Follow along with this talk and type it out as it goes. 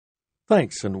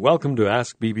Thanks, and welcome to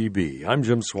Ask BBB. I'm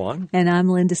Jim Swan. And I'm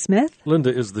Linda Smith. Linda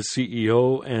is the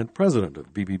CEO and president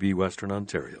of BBB Western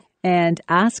Ontario. And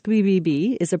Ask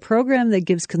BBB is a program that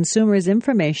gives consumers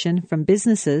information from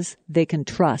businesses they can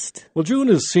trust. Well, June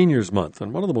is Seniors Month,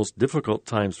 and one of the most difficult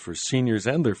times for seniors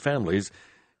and their families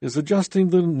is adjusting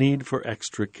the need for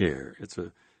extra care. It's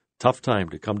a tough time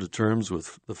to come to terms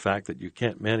with the fact that you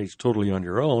can't manage totally on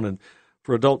your own, and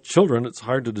for adult children, it's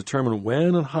hard to determine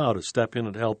when and how to step in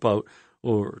and help out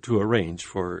or to arrange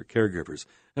for caregivers.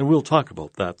 And we'll talk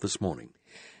about that this morning.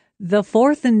 The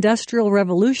fourth industrial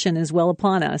revolution is well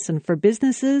upon us, and for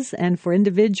businesses and for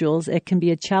individuals, it can be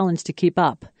a challenge to keep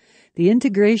up. The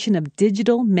integration of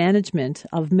digital management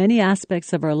of many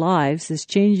aspects of our lives is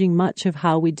changing much of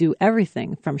how we do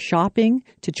everything, from shopping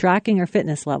to tracking our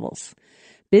fitness levels.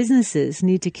 Businesses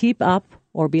need to keep up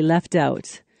or be left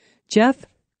out. Jeff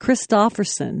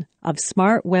Christofferson of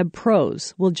Smart Web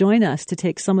Pros will join us to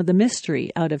take some of the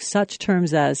mystery out of such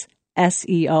terms as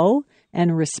SEO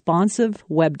and responsive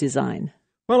web design.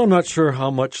 Well, I'm not sure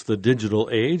how much the digital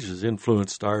age has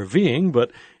influenced RVing,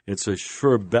 but it's a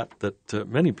sure bet that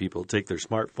many people take their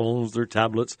smartphones, their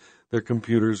tablets, their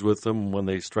computers with them when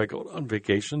they strike out on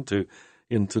vacation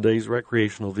in today's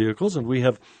recreational vehicles. And we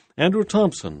have Andrew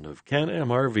Thompson of Can-Am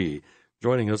RV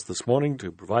joining us this morning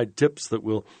to provide tips that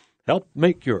will help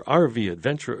make your RV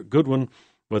adventure a good one,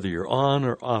 whether you're on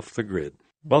or off the grid.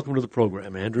 Welcome to the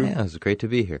program, Andrew. Yeah, it's great to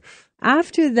be here.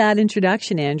 After that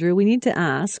introduction, Andrew, we need to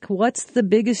ask, what's the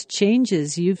biggest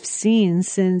changes you've seen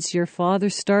since your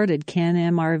father started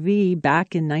Can-Am RV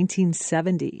back in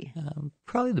 1970?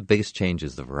 Probably the biggest change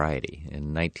is the variety.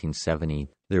 In 1970,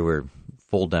 there were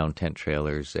fold-down tent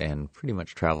trailers and pretty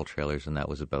much travel trailers, and that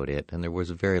was about it. And there was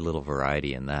very little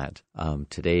variety in that.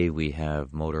 Today, we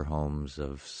have motorhomes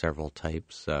of several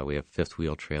types. We have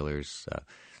fifth-wheel trailers.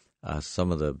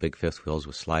 Some of the big fifth wheels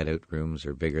with slide-out rooms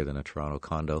are bigger than a Toronto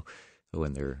condo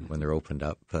when they're opened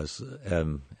up.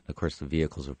 And of course, the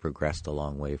vehicles have progressed a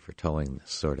long way for towing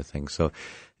this sort of thing. So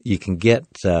you can get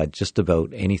just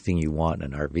about anything you want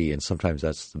in an RV, and sometimes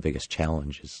that's the biggest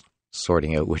challenge, is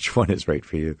sorting out which one is right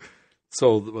for you.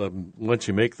 So once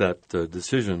you make that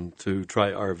decision to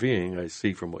try RVing, I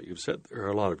see from what you've said there are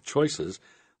a lot of choices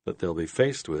that they'll be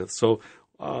faced with. So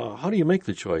how do you make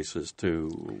the choices to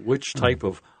which type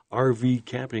of RV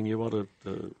camping you want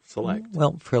to select?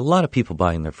 Well, for a lot of people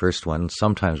buying their first one,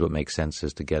 sometimes what makes sense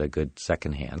is to get a good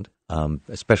secondhand,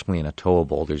 especially in a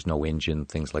towable. There's no engine,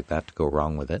 things like that to go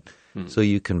wrong with it. So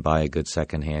you can buy a good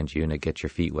secondhand unit, get your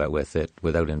feet wet with it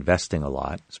without investing a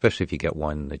lot, especially if you get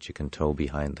one that you can tow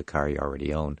behind the car you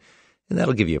already own. And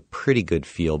that'll give you a pretty good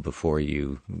feel before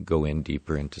you go in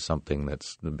deeper into something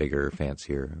that's bigger,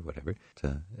 fancier, or whatever.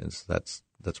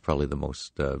 That's probably the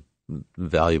most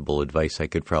valuable advice I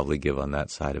could probably give on that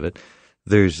side of it.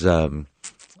 There's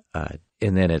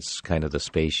and then it's kind of the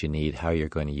space you need, how you're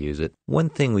going to use it. One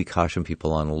thing we caution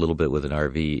people on a little bit with an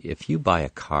RV, if you buy a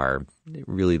car,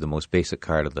 really the most basic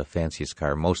car to the fanciest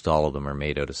car, most all of them are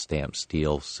made out of stamped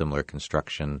steel, similar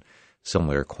construction,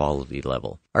 similar quality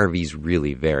level. RVs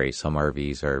really vary. Some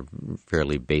RVs are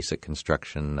fairly basic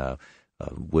construction,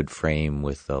 wood frame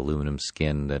with aluminum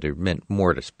skin that are meant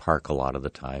more to park a lot of the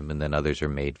time, and then others are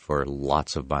made for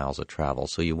lots of miles of travel.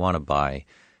 So you want to buy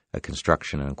a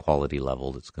construction and quality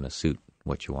level that's going to suit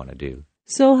what you want to do.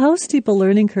 So how steep a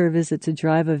learning curve is it to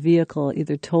drive a vehicle,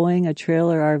 either towing a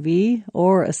trailer RV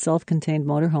or a self-contained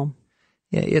motorhome?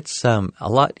 Yeah, it's a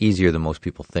lot easier than most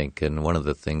people think. And one of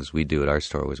the things we do at our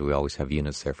store was we always have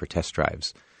units there for test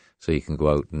drives. So you can go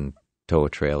out and tow a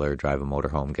trailer, drive a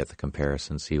motorhome, get the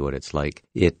comparison, see what it's like.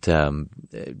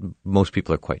 Most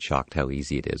people are quite shocked how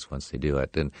easy it is once they do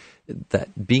it. And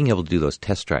that being able to do those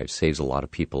test drives saves a lot of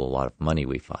people a lot of money,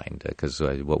 we find, because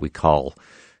what we call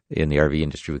in the RV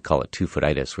industry, we call it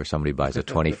two-footitis, where somebody buys a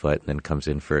 20-foot and then comes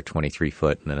in for a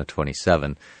 23-foot and then a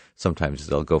 27. Sometimes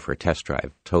they'll go for a test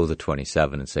drive, tow the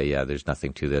 27 and say, yeah, there's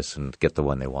nothing to this, and get the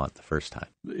one they want the first time.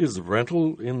 Is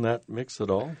rental in that mix at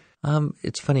all?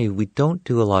 It's funny, we don't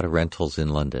do a lot of rentals in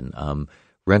London.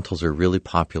 Rentals are really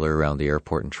popular around the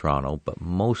airport in Toronto, but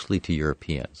mostly to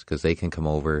Europeans, because they can come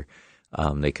over,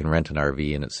 they can rent an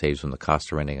RV, and it saves them the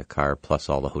cost of renting a car plus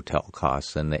all the hotel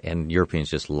costs, and Europeans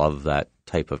just love that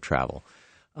type of travel.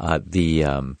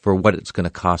 For what it's going to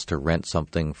cost to rent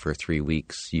something for 3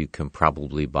 weeks, you can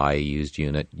probably buy a used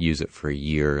unit, use it for a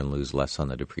year, and lose less on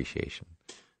the depreciation.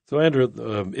 So, Andrew,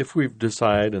 if we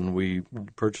decide and we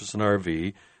purchase an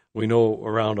RV, we know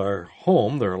around our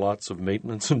home there are lots of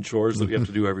maintenance and chores that we have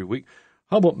to do every week.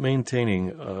 How about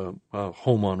maintaining a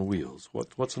home on wheels?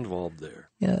 What's involved there?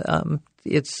 Yeah,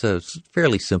 It's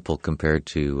fairly simple compared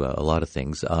to a lot of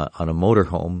things. On a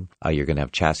motorhome, you're going to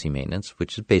have chassis maintenance,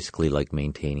 which is basically like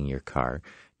maintaining your car.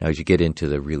 Now, as you get into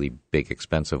the really big,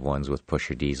 expensive ones with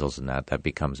pusher diesels and that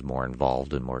becomes more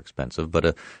involved and more expensive.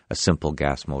 But a simple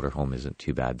gas motorhome isn't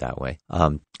too bad that way.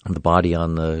 The body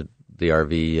on the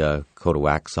RV, coat of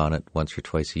wax on it once or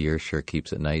twice a year sure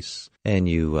keeps it nice. And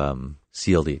you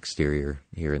seal the exterior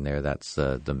here and there. That's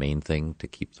the main thing, to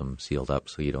keep them sealed up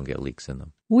so you don't get leaks in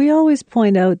them. We always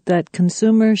point out that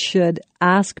consumers should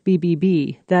ask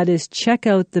BBB, that is, check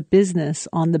out the business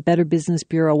on the Better Business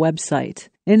Bureau website.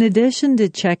 In addition to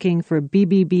checking for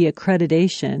BBB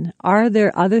accreditation, are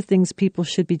there other things people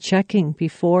should be checking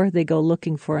before they go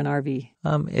looking for an RV?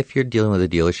 If you're dealing with a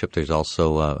dealership, there's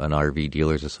also an RV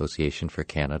Dealers Association for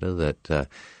Canada that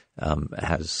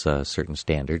has certain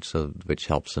standards, which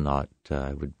helps a lot.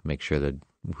 I would make sure that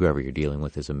whoever you're dealing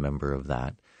with is a member of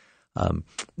that.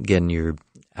 Again, your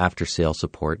after-sale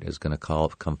support is going to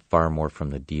come far more from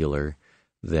the dealer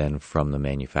than from the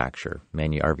manufacturer.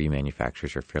 RV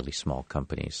manufacturers are fairly small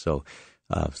companies, so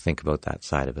think about that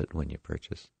side of it when you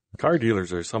purchase. Car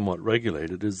dealers are somewhat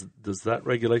regulated. Does that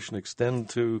regulation extend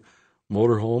to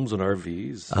motorhomes and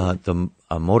RVs?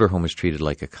 A motorhome is treated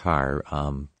like a car.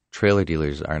 Trailer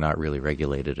dealers are not really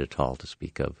regulated at all to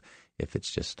speak of. If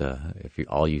it's just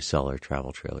all you sell are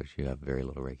travel trailers, you have very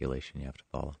little regulation you have to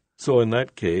follow. So in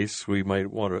that case, we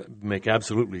might want to make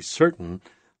absolutely certain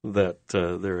that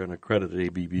they're an accredited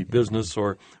ABB business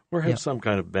or have some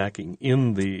kind of backing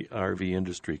in the RV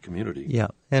industry community. Yeah,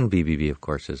 and BBB, of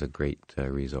course, is a great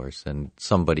resource and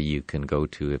somebody you can go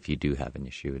to if you do have an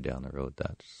issue down the road.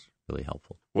 That's really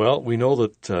helpful. Well, we know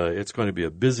that it's going to be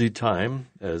a busy time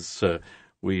as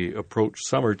we approach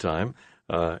summertime.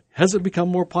 Has it become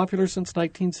more popular since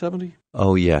 1970?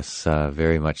 Oh, yes,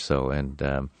 very much so.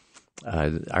 And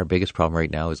our biggest problem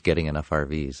right now is getting enough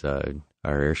RVs.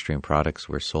 Our Airstream products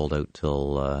were sold out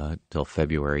till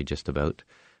February, just about.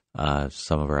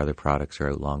 Some of our other products are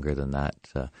out longer than that.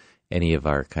 Any of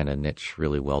our kind of niche,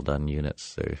 really well-done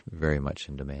units, they're very much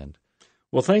in demand.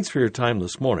 Well, thanks for your time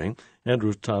this morning.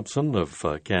 Andrew Thompson of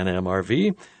Can-Am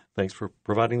RV. Thanks for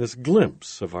providing this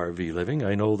glimpse of RV living.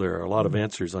 I know there are a lot of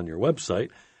answers on your website,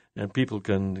 and people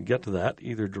can get to that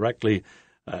either directly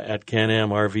at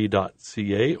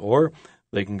canamrv.ca, or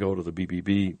they can go to the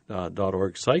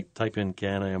bbb.org site, type in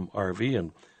Can-Am RV,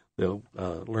 and they'll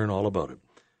learn all about it.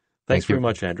 Thanks very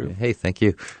much, Andrew. Hey, thank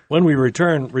you. When we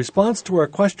return, response to our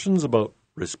questions about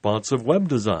responsive web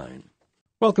design.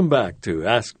 Welcome back to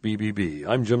Ask BBB.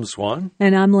 I'm Jim Swan.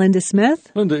 And I'm Linda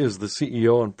Smith. Linda is the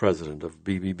CEO and president of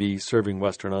BBB, serving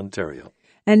Western Ontario.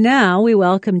 And now we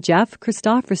welcome Jeff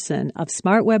Christofferson of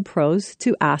Smart Web Pros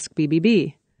to Ask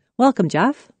BBB. Welcome,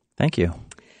 Jeff. Thank you.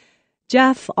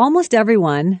 Jeff, almost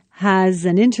everyone has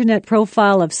an internet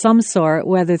profile of some sort,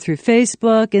 whether through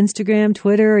Facebook, Instagram,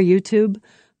 Twitter, or YouTube.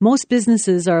 Most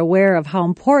businesses are aware of how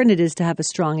important it is to have a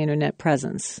strong internet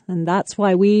presence. And that's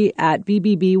why we at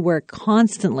BBB work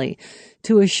constantly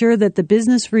to assure that the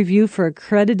business review for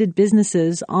accredited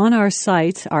businesses on our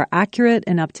site are accurate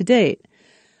and up to date.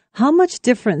 How much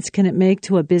difference can it make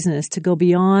to a business to go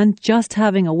beyond just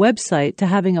having a website to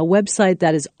having a website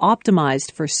that is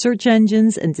optimized for search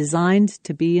engines and designed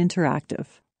to be interactive?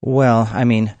 Well, I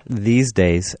mean, these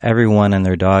days, everyone and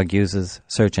their dog uses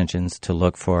search engines to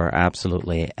look for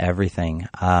absolutely everything.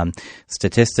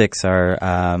 Statistics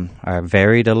are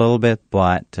varied a little bit,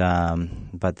 but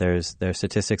there's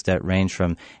statistics that range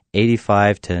from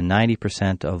 85 to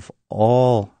 90% of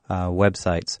all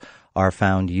websites are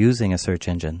found using a search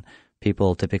engine.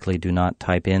 People typically do not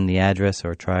type in the address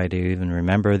or try to even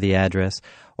remember the address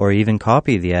or even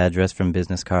copy the address from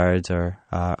business cards or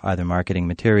other marketing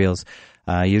materials.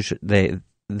 Usually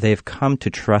they've come to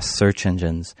trust search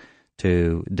engines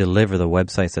to deliver the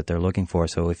websites that they're looking for.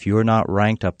 So if you're not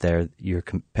ranked up there, your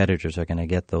competitors are going to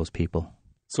get those people.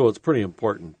 So it's pretty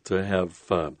important to have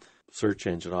search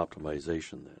engine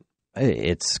optimization then.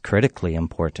 It's critically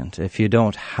important. If you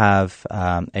don't have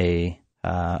a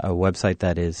website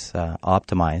that is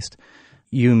optimized,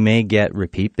 you may get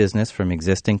repeat business from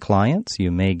existing clients.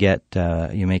 You may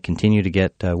continue to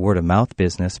get word of mouth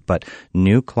business, but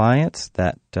new clients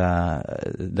that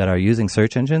are using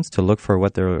search engines to look for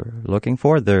what they're looking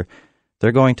for, they're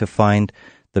going to find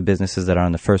the businesses that are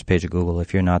on the first page of Google.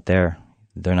 If you're not there,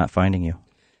 they're not finding you.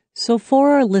 So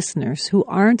for our listeners who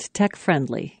aren't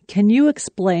tech-friendly, can you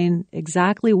explain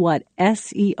exactly what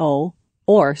SEO,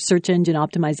 or search engine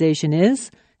optimization,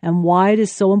 is and why it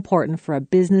is so important for a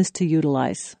business to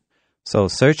utilize? So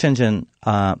search engine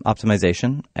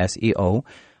optimization, SEO,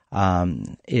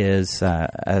 is,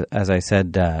 as I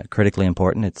said, critically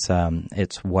important.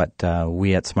 It's what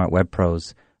we at Smart Web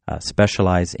Pros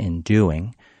specialize in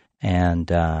doing,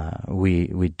 and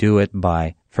we do it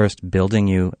by first building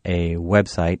you a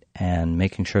website and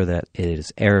making sure that it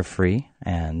is error-free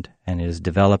and it is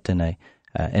developed in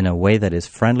a way that is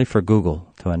friendly for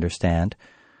Google to understand.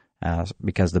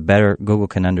 Because the better Google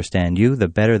can understand you, the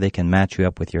better they can match you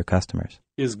up with your customers.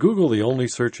 Is Google the only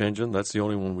search engine? That's the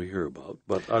only one we hear about.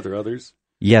 But are there others?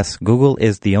 Yes, Google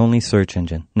is the only search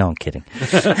engine. No, I'm kidding.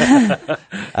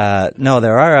 No,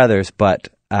 there are others, but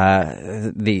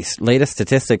the latest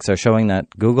statistics are showing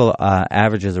that Google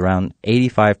averages around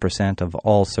 85% of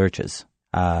all searches.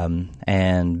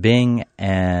 And Bing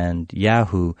and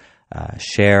Yahoo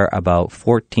share about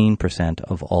 14%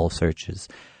 of all searches.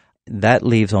 That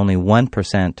leaves only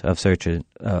 1% of searches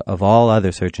of all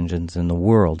other search engines in the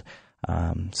world.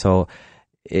 So,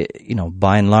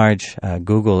 by and large,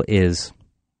 Google is,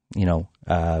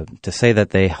 to say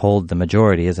that they hold the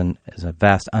majority is a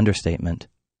vast understatement.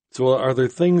 So, are there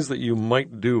things that you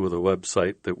might do with a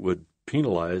website that would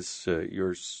penalize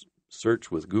your search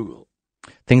with Google?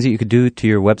 Things that you could do to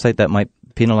your website that might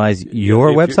penalize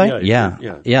your website?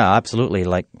 Yeah, absolutely.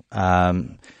 Like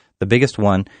the biggest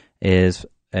one is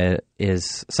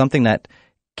something that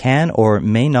can or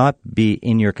may not be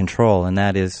in your control, and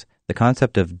that is the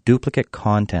concept of duplicate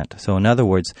content. So in other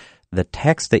words, the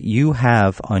text that you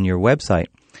have on your website,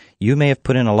 you may have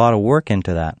put in a lot of work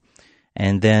into that.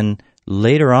 And then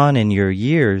later on in your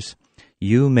years,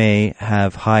 you may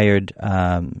have hired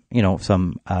some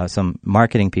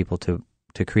marketing people to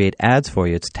create ads for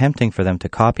you. It's tempting for them to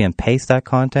copy and paste that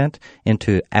content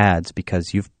into ads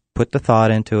because you've put the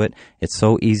thought into it. It's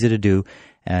so easy to do.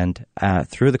 And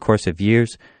through the course of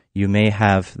years, you may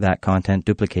have that content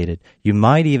duplicated. You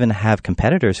might even have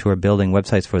competitors who are building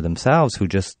websites for themselves who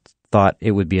just thought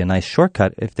it would be a nice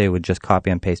shortcut if they would just copy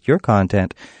and paste your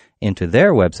content into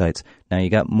their websites. Now you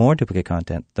got more duplicate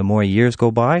content. The more years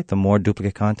go by, the more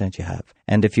duplicate content you have.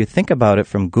 And if you think about it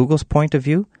from Google's point of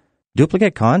view,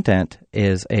 duplicate content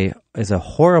is a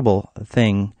horrible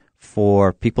thing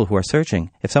for people who are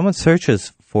searching. If someone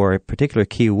searches for a particular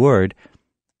keyword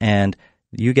and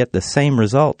you get the same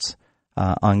results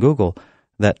on Google,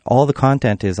 that all the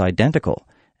content is identical.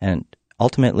 And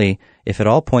ultimately, if it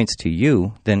all points to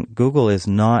you, then Google is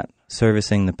not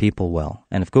servicing the people well.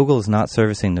 And if Google is not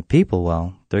servicing the people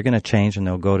well, they're going to change and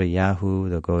they'll go to Yahoo,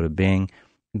 they'll go to Bing.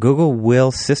 Google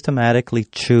will systematically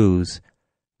choose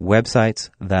websites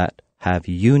that have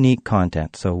unique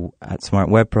content. So at Smart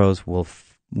Web Pros,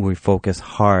 we focus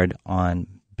hard on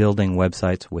building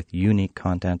websites with unique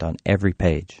content on every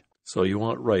page. So you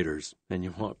want writers, and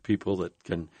you want people that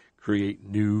can create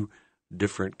new,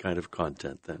 different kind of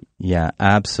content then. Yeah,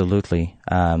 absolutely.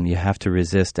 You have to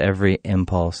resist every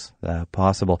impulse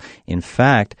possible. In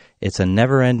fact, it's a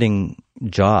never-ending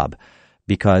job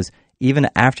because even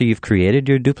after you've created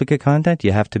your duplicate content,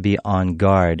 you have to be on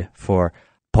guard for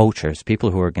poachers,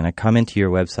 people who are going to come into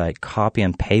your website, copy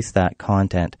and paste that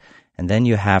content, and then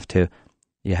you have to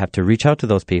reach out to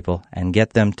those people and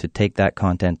get them to take that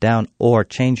content down or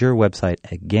change your website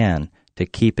again to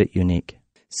keep it unique.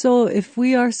 So if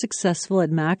we are successful at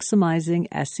maximizing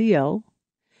SEO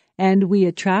and we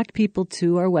attract people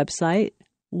to our website,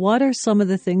 what are some of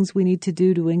the things we need to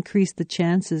do to increase the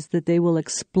chances that they will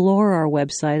explore our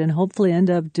website and hopefully end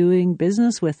up doing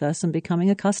business with us and becoming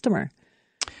a customer?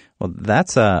 Well,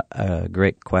 that's a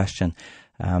great question.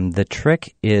 The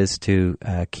trick is to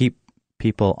keep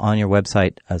people on your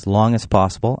website as long as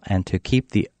possible and to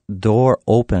keep the door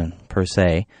open, per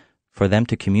se, for them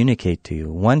to communicate to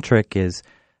you. One trick is,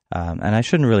 and I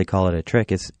shouldn't really call it a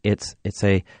trick, it's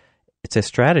a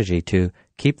strategy to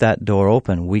keep that door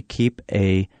open. We keep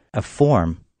a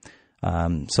form.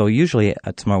 So usually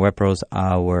at Smart Web Pros,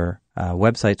 our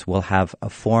websites will have a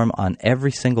form on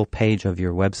every single page of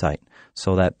your website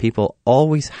so that people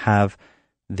always have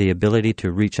the ability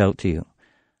to reach out to you.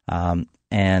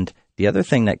 And the other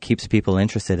thing that keeps people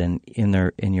interested in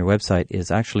your website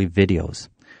is actually videos.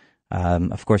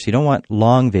 Of course, you don't want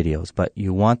long videos, but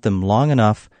you want them long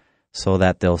enough so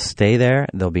that they'll stay there,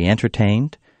 they'll be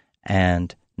entertained,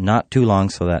 and not too long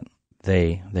so that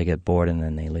they get bored and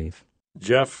then they leave.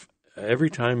 Jeff, every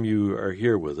time you are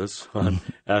here with us on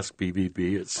Ask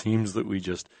BBB, it seems that we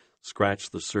just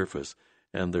scratch the surface,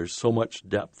 and there's so much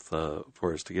depth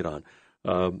for us to get on.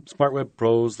 Smart Web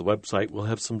Pros, the website, will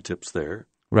have some tips there.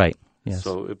 Right. Yes.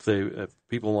 So if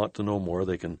people want to know more,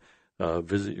 they can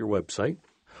visit your website.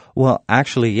 Well,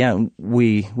 actually, yeah,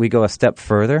 we go a step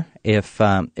further.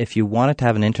 If you wanted to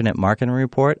have an internet marketing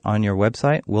report on your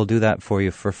website, we'll do that for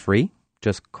you for free.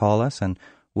 Just call us and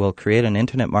will create an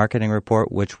internet marketing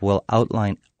report which will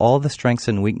outline all the strengths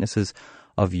and weaknesses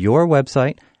of your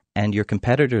website and your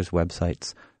competitors'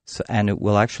 websites. So, and it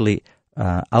will actually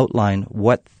outline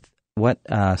what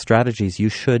strategies you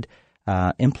should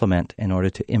implement in order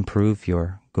to improve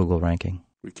your Google ranking.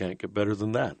 We can't get better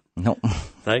than that. No.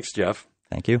 Thanks, Jeff.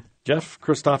 Thank you. Jeff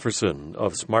Christopherson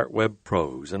of Smart Web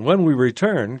Pros. And when we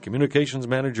return, Communications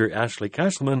Manager Ashley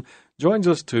Castleman joins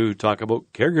us to talk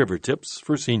about caregiver tips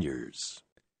for seniors.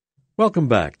 Welcome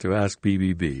back to Ask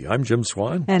BBB. I'm Jim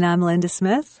Swan. And I'm Linda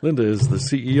Smith. Linda is the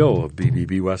CEO of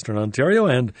BBB Western Ontario,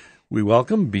 and we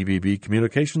welcome BBB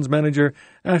Communications Manager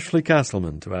Ashley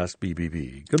Castleman to Ask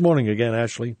BBB. Good morning again,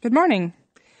 Ashley. Good morning.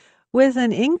 With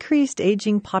an increased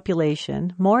aging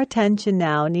population, more attention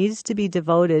now needs to be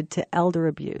devoted to elder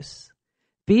abuse.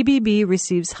 BBB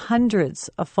receives hundreds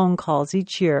of phone calls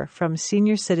each year from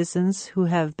senior citizens who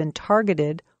have been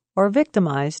targeted or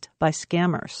victimized by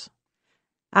scammers.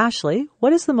 Ashley,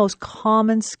 what is the most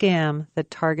common scam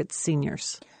that targets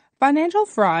seniors? Financial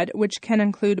fraud, which can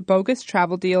include bogus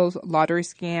travel deals, lottery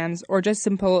scams, or just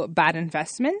simple bad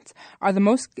investments, are the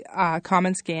most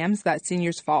common scams that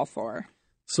seniors fall for.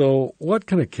 So what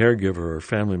can a caregiver or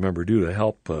family member do to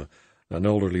help an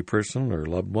elderly person or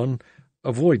loved one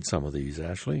avoid some of these,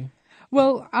 Ashley?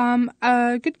 Well,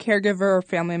 a good caregiver or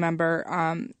family member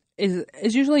is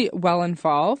usually well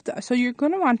involved. So you're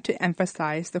going to want to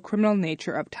emphasize the criminal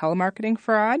nature of telemarketing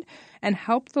fraud and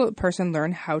help the person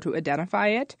learn how to identify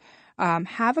it.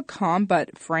 Have a calm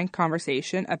but frank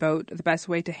conversation about the best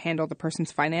way to handle the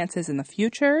person's finances in the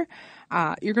future.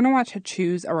 You're going to want to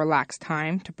choose a relaxed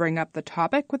time to bring up the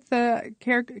topic with the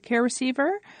care receiver.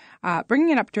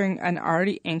 Bringing it up during an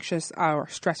already anxious or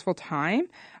stressful time,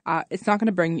 it's not going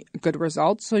to bring good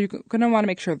results. So you're going to want to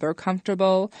make sure they're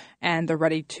comfortable and they're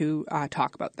ready to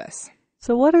talk about this.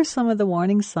 So what are some of the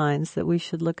warning signs that we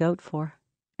should look out for?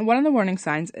 One of the warning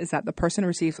signs is that the person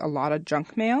receives a lot of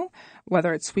junk mail,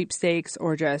 whether it's sweepstakes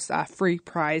or just free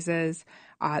prizes.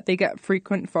 They get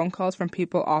frequent phone calls from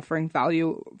people offering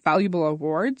valuable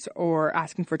awards or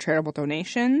asking for charitable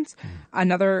donations.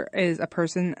 Another is a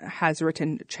person has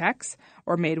written checks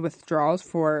or made withdrawals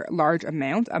for large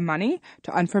amount of money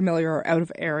to unfamiliar or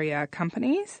out-of-area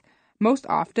companies. Most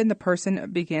often, the person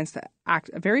begins to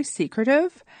act very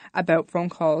secretive about phone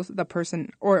calls. The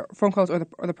person or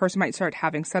the person might start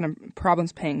having sudden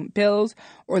problems paying bills,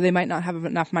 or they might not have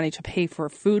enough money to pay for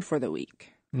food for the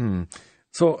week.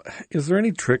 So, is there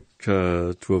any trick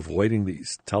to avoiding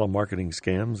these telemarketing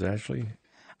scams, Ashley?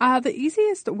 The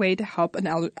easiest way to help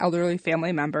an elderly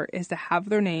family member is to have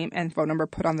their name and phone number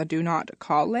put on the Do Not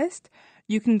Call list.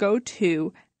 You can go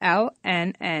to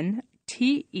lnnt-dncl.gc.ca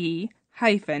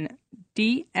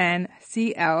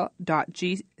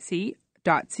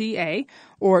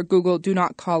or Google Do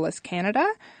Not Call Us Canada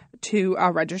to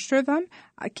register them.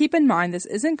 Keep in mind, this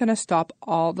isn't going to stop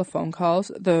all the phone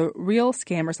calls. The real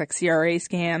scammers like CRA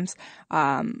scams,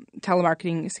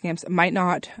 telemarketing scams might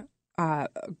not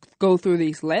go through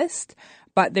these lists,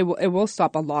 but it will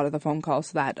stop a lot of the phone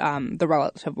calls that the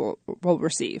relative will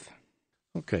receive.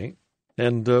 Okay.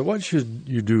 And what should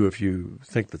you do if you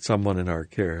think that someone in our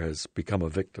care has become a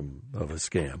victim of a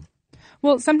scam?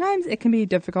 Well, sometimes it can be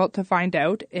difficult to find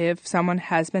out if someone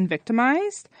has been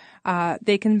victimized.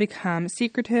 They can become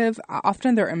secretive.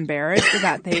 Often they're embarrassed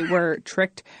that they were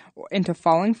tricked into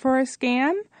falling for a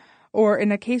scam. Or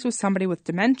in a case with somebody with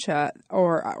dementia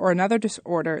or another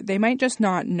disorder, they might just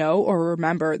not know or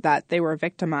remember that they were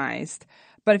victimized.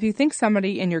 But if you think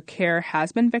somebody in your care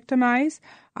has been victimized,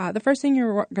 the first thing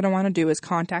you're going to want to do is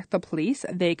contact the police.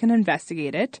 They can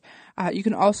investigate it. You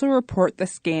can also report the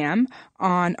scam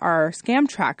on our scam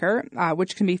tracker,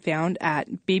 which can be found at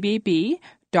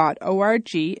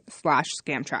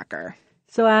bbb.org/scam tracker.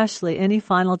 So, Ashley, any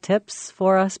final tips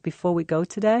for us before we go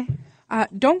today?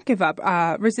 Don't give up.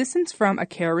 Resistance from a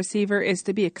care receiver is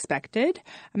to be expected.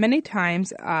 Many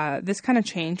times, this kind of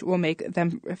change will make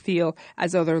them feel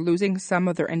as though they're losing some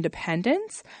of their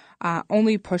independence.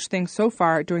 Only push things so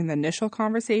far during the initial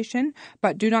conversation,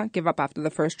 but do not give up after the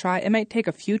first try. It might take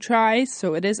a few tries,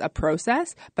 so it is a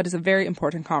process, but it's a very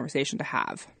important conversation to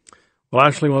have. Well,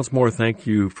 Ashley, once more, thank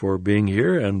you for being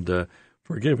here and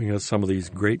for giving us some of these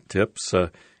great tips.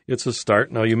 It's a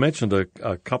start. Now, you mentioned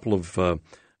a couple of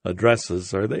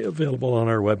addresses. Are they available on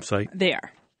our website? They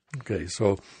are. Okay,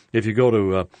 so if you go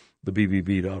to the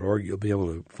bbb.org, you'll be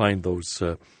able to find those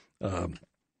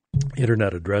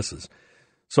internet addresses.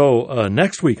 So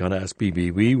next week on Ask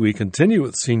BBB, we continue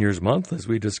with Seniors Month as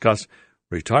we discuss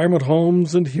retirement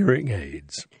homes and hearing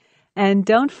aids. And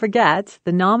don't forget,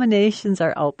 the nominations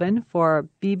are open for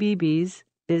BBB's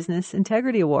Business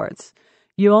Integrity Awards.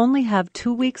 You only have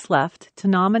 2 weeks left to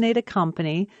nominate a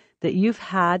company that you've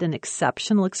had an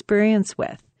exceptional experience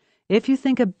with. If you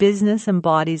think a business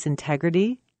embodies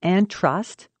integrity and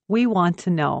trust, we want to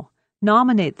know.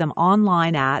 Nominate them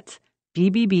online at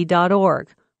bbb.org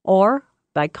or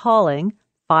by calling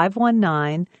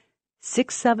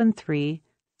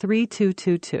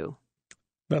 519-673-3222.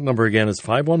 That number again is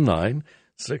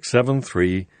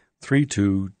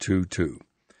 519-673-3222.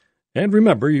 And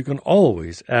remember, you can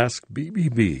always ask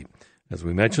BBB. As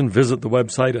we mentioned, visit the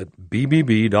website at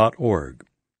bbb.org.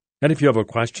 And if you have a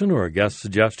question or a guest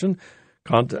suggestion,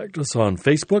 contact us on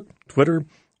Facebook, Twitter,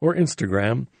 or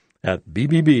Instagram at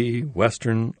BBB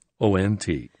Western ONT.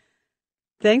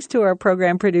 Thanks to our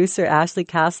program producer, Ashley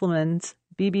Castleman's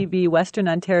BBB Western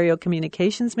Ontario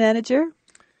Communications Manager.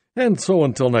 And so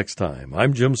until next time,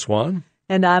 I'm Jim Swan.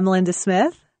 And I'm Linda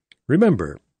Smith.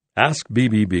 Remember, ask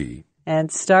BBB.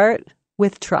 And start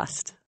with trust.